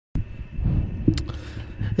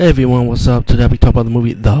Hey everyone, what's up? Today we talk about the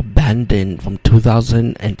movie The Abandoned from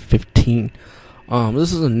 2015.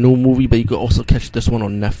 This is a new movie, but you can also catch this one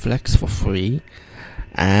on Netflix for free.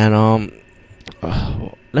 And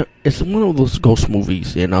it's one of those ghost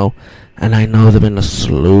movies, and I know there've been a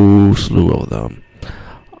slew of them.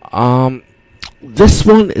 This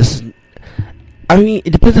one is,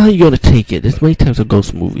 it depends on how you're gonna take it. There's many types of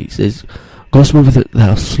ghost movies. There's ghost movies that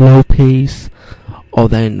are slow paced, or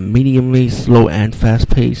then medium pace, slow and fast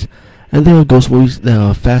paced, and there are ghost movies that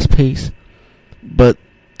are fast paced. But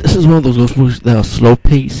this is one of those ghost movies that are slow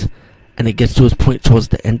paced, and it gets to its point towards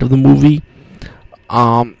the end of the movie.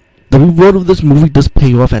 The reward of this movie does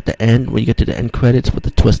pay off at the end when you get to the end credits, but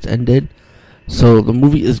the twist ended. So the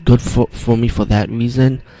movie is good for me for that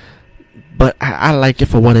reason. But I like it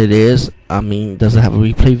for what it is. Does it have a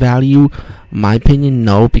replay value? In my opinion,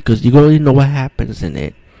 no, because you already know what happens in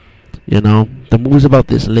it. The movie's about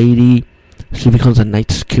this lady. She becomes a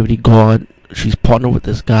night security guard. She's partnered with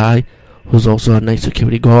this guy who's also a night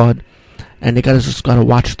security guard, and they just gotta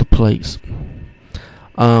watch the place.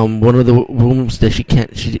 One of the rooms that she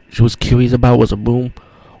was curious about was a room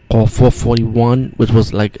called 441, which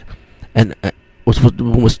was the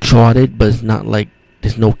room was charted, but it's not like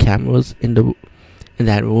there's no cameras in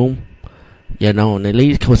that room. And the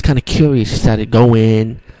lady was kind of curious. She decided to go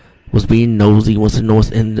in. Was being nosy, wants to know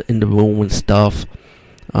what's in the room and stuff.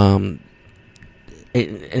 And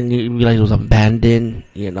you realize it was abandoned.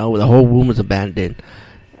 The whole room was abandoned.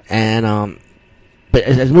 And but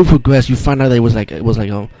as the movie progressed, you find out that it was like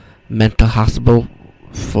a mental hospital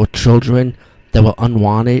for children that were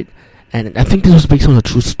unwanted. And I think this was based on a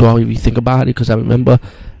true story if you think about it, because I remember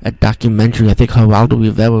a documentary. I think Geraldo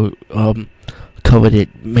Rivera covered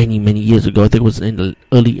it many years ago. I think it was in the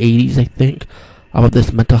early 80s, I think, about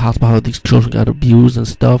this mental hospital, how these children got abused and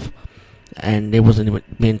stuff, and they wasn't even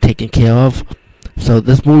being taken care of. So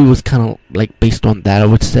this movie was kind of like based on that, I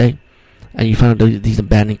would say. And you find out that these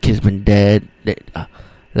abandoned kids been dead,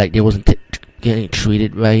 they wasn't getting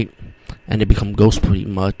treated right, and they become ghosts pretty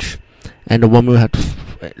much. And the woman had to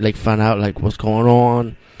find out what's going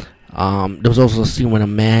on. There was also a scene when a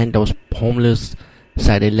man that was homeless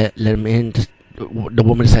decided to let him in. The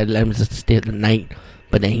woman decided to let him just stay the night.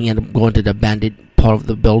 But then he ended up going to the abandoned part of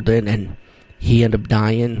the building, and he ended up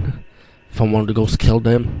dying from one of the ghosts killed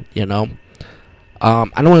him, I don't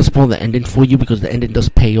want to spoil the ending for you, because the ending does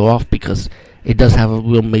pay off, because it does have a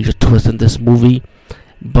real major twist in this movie.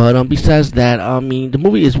 But besides that, the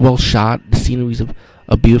movie is well shot. The sceneries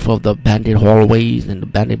are beautiful, of the abandoned hallways and the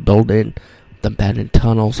abandoned building, the abandoned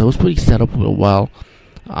tunnel. So it was pretty set up real well.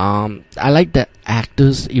 I like the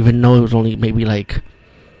actors, even though it was only maybe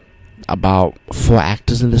about 4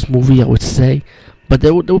 actors in this movie, I would say, but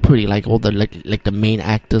they were pretty all the main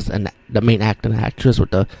actors and the main actor and actress, with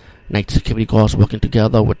the night security guards working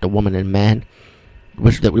together with the woman and man,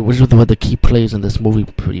 which were the key players in this movie.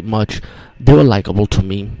 Pretty much, they were likable to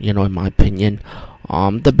me, in my opinion.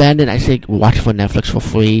 The Abandoned, I say watch it for Netflix for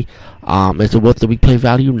free. Is it worth the replay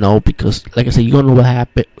value? No, because like I said, you're gonna know what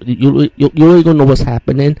happened. You really gonna know what's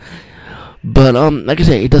happening. But like I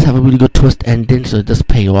said, it does have a really good twist ending, so it does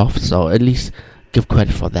pay off. So at least give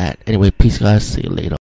credit for that. Anyway, peace guys, see you later.